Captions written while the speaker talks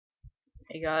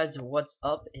Hey guys, what's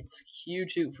up? It's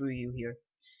Q2 for you here,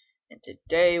 and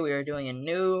today we are doing a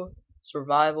new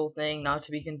survival thing, not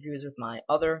to be confused with my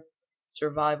other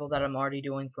survival that I'm already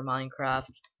doing for Minecraft.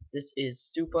 This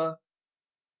is supah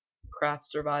craft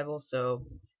survival. So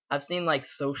I've seen like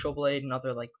Social Blade and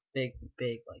other like big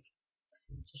like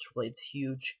Social Blade's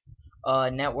huge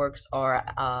networks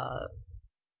are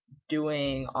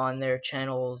doing on their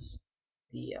channels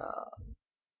the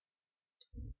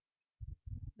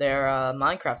their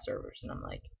Minecraft servers, and I'm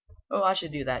like, oh, I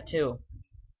should do that too.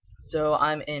 So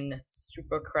I'm in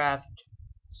Supercraft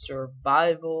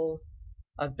Survival.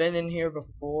 I've been in here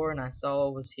before and I saw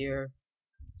it was here.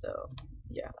 So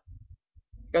yeah.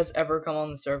 If you guys ever come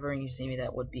on the server and you see me,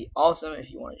 that would be awesome.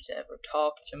 If you wanted to ever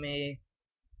talk to me,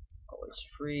 always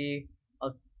free.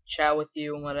 I'll chat with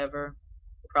you and whatever.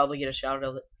 You'll probably get a shout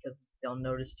out because they'll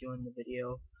notice you in the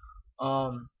video.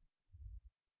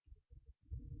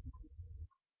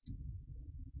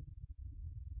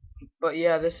 But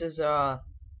yeah, this is a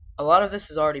lot of this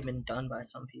has already been done by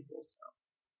some people, so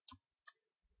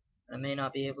I may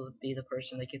not be able to be the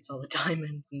person that gets all the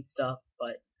diamonds and stuff,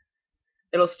 but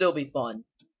it'll still be fun.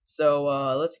 So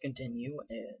let's continue,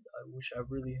 and I wish I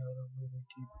really had a really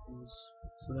deep voice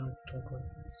so then I could talk like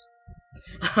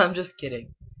this. I'm just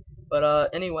kidding.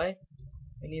 But anyway,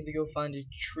 I need to go find a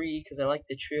tree because I like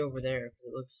the tree over there because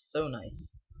it looks so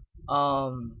nice.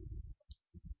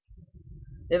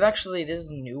 They've actually, this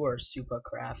is newer supah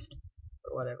craft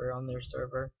or whatever on their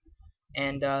server,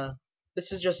 and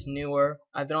this is just newer.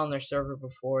 I've been on their server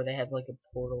before. They had like a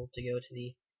portal to go to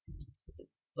the, it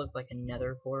looked like a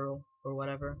nether portal or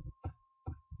whatever.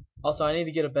 Also, I need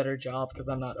to get a better job because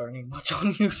I'm not earning much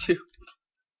on YouTube.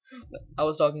 I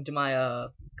was talking to my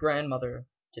grandmother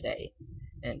today,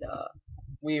 and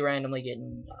we randomly get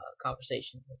in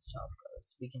conversations and stuff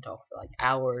because we can talk for like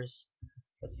hours.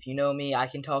 Because if you know me, I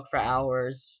can talk for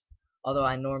hours. Although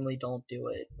I normally don't do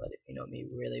it, but if you know me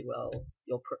really well,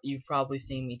 you've probably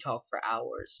seen me talk for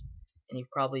hours, and you've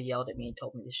probably yelled at me and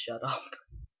told me to shut up.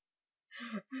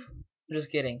 I'm just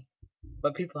kidding,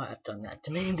 but people have done that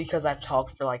to me because I've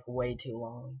talked for like way too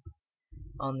long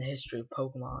on the history of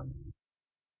Pokemon.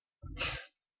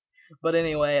 But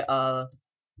anyway,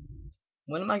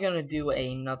 when am I gonna do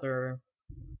another?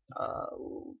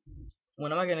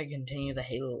 When am I gonna continue the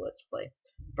Halo Let's Play?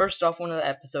 First off, one of the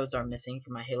episodes are missing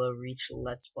from my Halo Reach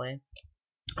Let's Play.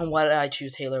 And why did I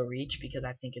choose Halo Reach? Because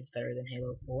I think it's better than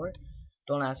Halo 4.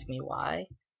 Don't ask me why.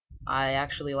 I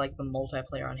actually like the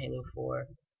multiplayer on Halo 4,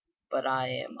 but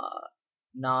I am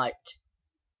not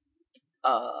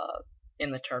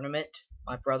in the tournament.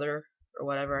 My brother or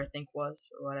whatever I think was,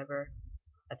 or whatever.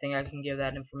 I think I can give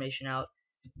that information out.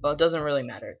 Well, it doesn't really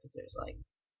matter because there's like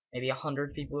maybe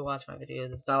 100 people who watch my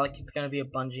videos. It's not like it's gonna be a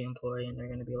Bungie employee and they're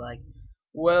gonna be like,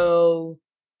 well,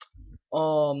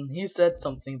 he said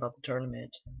something about the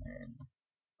tournament,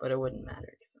 but it wouldn't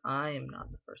matter because I am not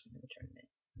the person in the tournament.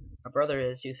 My brother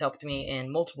is. He's helped me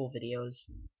in multiple videos,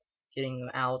 getting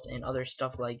them out and other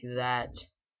stuff like that.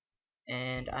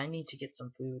 And I need to get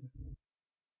some food.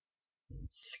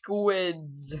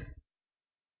 Squids,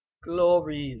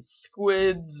 glory,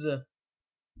 squids.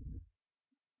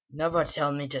 Never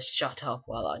tell me to shut up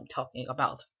while I'm talking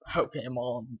about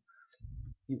Pokemon,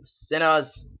 you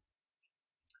sinners.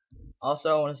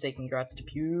 Also, I want to say congrats to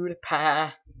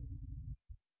PewDiePie,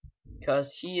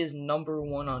 because he is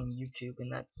 #1 on YouTube,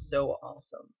 and that's so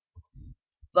awesome.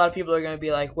 A lot of people are going to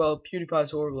be like, well,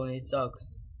 PewDiePie's horrible and he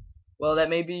sucks. Well, that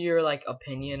may be your, like,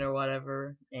 opinion or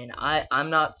whatever, and I'm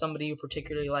not somebody who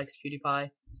particularly likes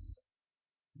PewDiePie,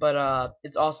 but,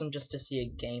 it's awesome just to see a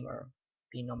gamer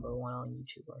be #1 on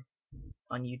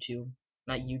YouTube,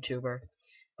 not YouTuber,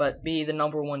 but be the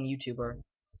 #1 YouTuber.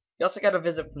 You also got a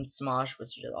visit from Smosh,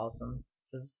 which is awesome,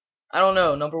 because, I don't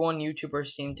know, #1 YouTubers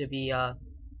seem to be,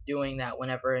 doing that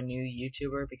whenever a new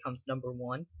YouTuber becomes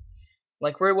 #1.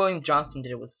 Like Ray William Johnson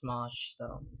did it with Smosh,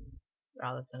 so,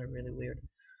 wow, that sounded really weird.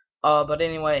 But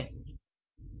anyway,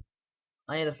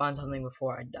 I need to find something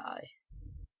before I die.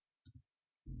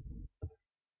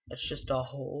 It's just a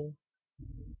hole.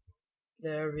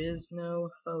 There is no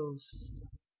host.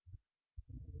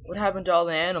 What happened to all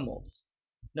the animals?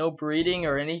 No breeding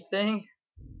or anything?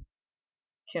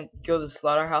 Can't go to the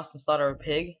slaughterhouse and slaughter a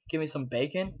pig? Give me some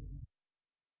bacon?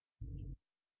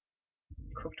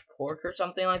 Cooked pork or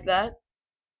something like that?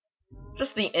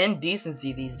 Just the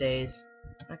indecency these days.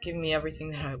 Not giving me everything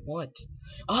that I want.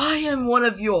 I am one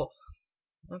of your...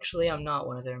 Actually, I'm not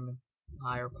one of their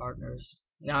higher partners.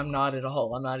 No, I'm not at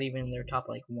all. I'm not even in their top,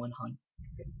 like, 100.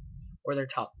 Or their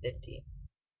top 50.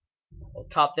 Well,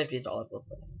 top 50 is all I've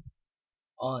looked at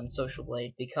on Social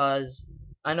Blade, because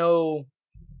I know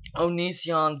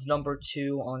Onision's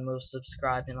 #2 on most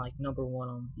subscribed and like #1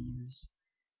 on views,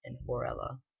 and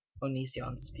Forella.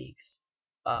 Onision speaks.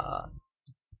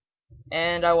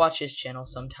 And I watch his channel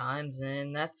sometimes,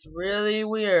 and that's really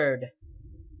weird.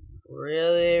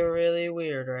 Really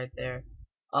weird right there.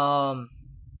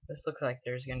 This looks like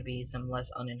there's gonna be some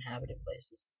less uninhabited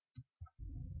places.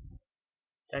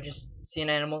 Did I just see an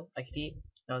animal I could eat?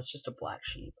 No, it's just a black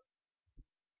sheep.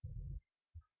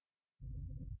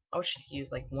 I wish I could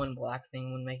use like one black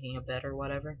thing when making a bed or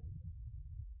whatever.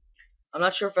 I'm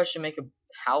not sure if I should make a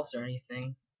house or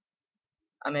anything.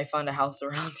 I may find a house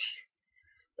around here.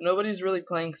 But nobody's really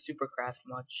playing Supercraft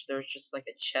much. There's just like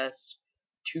a chest,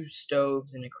 2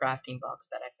 stoves, and a crafting box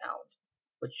that I found.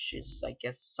 Which is, I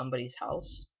guess, somebody's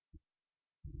house.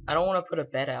 I don't want to put a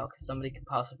bed out because somebody could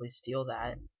possibly steal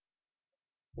that.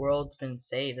 World's been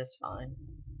saved, that's fine.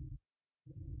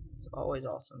 It's always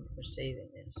awesome for saving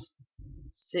this.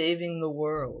 Saving the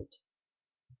world.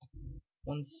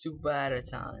 One supah at a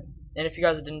time. And if you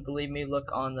guys didn't believe me,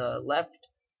 look on the left.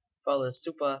 Follow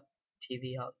supah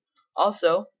TV Hub.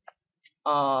 Also,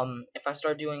 if I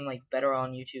start doing like better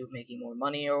on YouTube, making more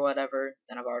money or whatever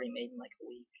than I've already made in like a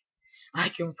week, I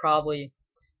can probably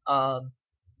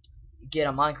get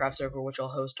a Minecraft server which I'll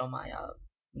host on my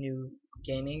new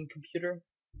gaming computer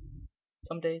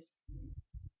some days.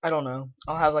 I don't know.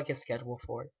 I'll have like a schedule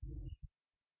for it.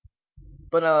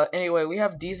 But anyway, we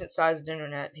have decent sized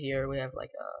internet here. We have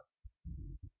like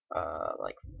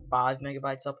like 5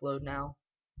 megabytes upload now.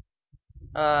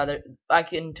 I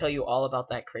can tell you all about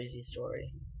that crazy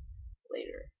story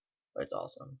later, but it's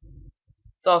awesome.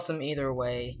 It's awesome either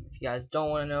way. If you guys don't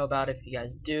want to know about it, if you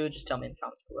guys do, just tell me in the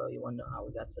comments below. You want to know how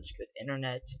we got such good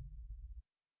internet.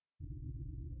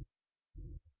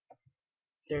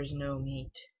 There's no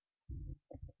meat.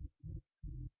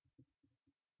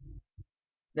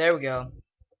 There we go.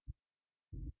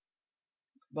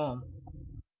 Boom.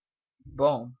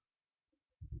 Boom.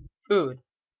 Food.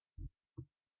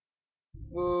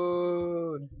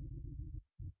 Food.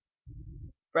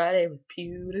 Friday with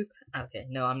PewDiePie. Okay,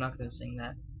 no, I'm not gonna sing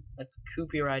that. That's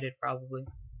copyrighted probably.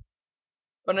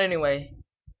 But anyway,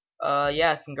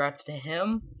 yeah, congrats to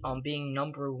him on being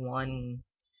 #1.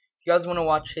 If you guys want to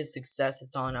watch his success,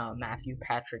 it's on Matthew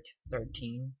Patrick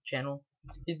 13 channel.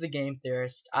 He's the game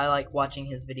theorist. I like watching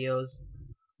his videos.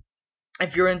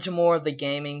 If you're into more of the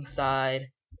gaming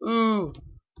side, ooh.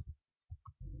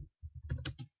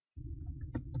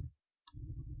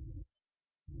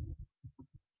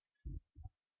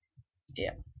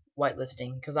 Yeah,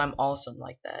 whitelisting, because I'm awesome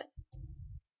like that.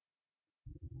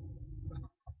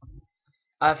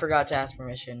 I forgot to ask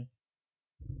permission.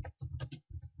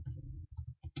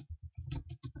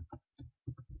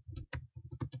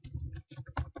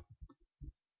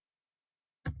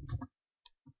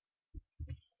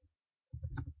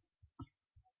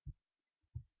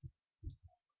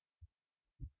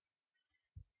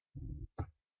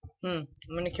 I'm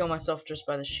gonna kill myself just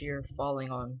by the sheer falling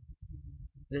on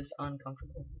this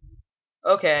uncomfortable.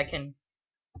 Okay, I can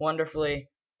wonderfully.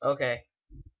 Okay.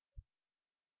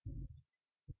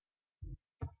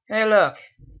 Hey, look.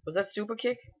 Was that super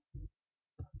kick?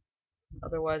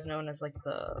 Otherwise known as like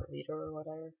the leader or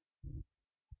whatever.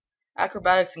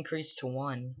 Acrobatics increased to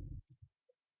 1.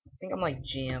 I think I'm like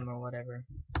GM or whatever.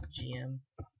 GM.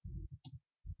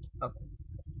 Okay.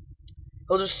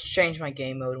 He'll just change my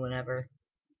game mode whenever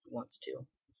he wants to.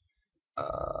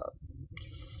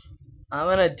 I'm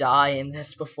gonna die in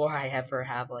this before I ever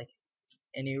have like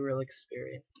any real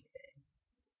experience in the game.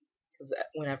 Because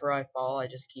whenever I fall, I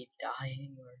just keep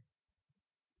dying.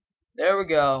 There we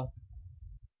go.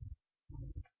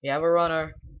 We have a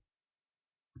runner.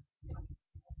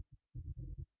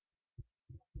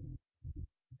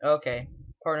 Okay.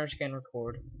 Partners can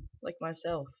record. Like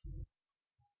myself.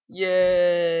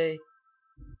 Yay!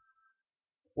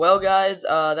 Well, guys,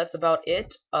 that's about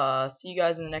it. See you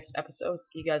guys in the next episode.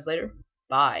 See you guys later.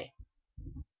 Bye.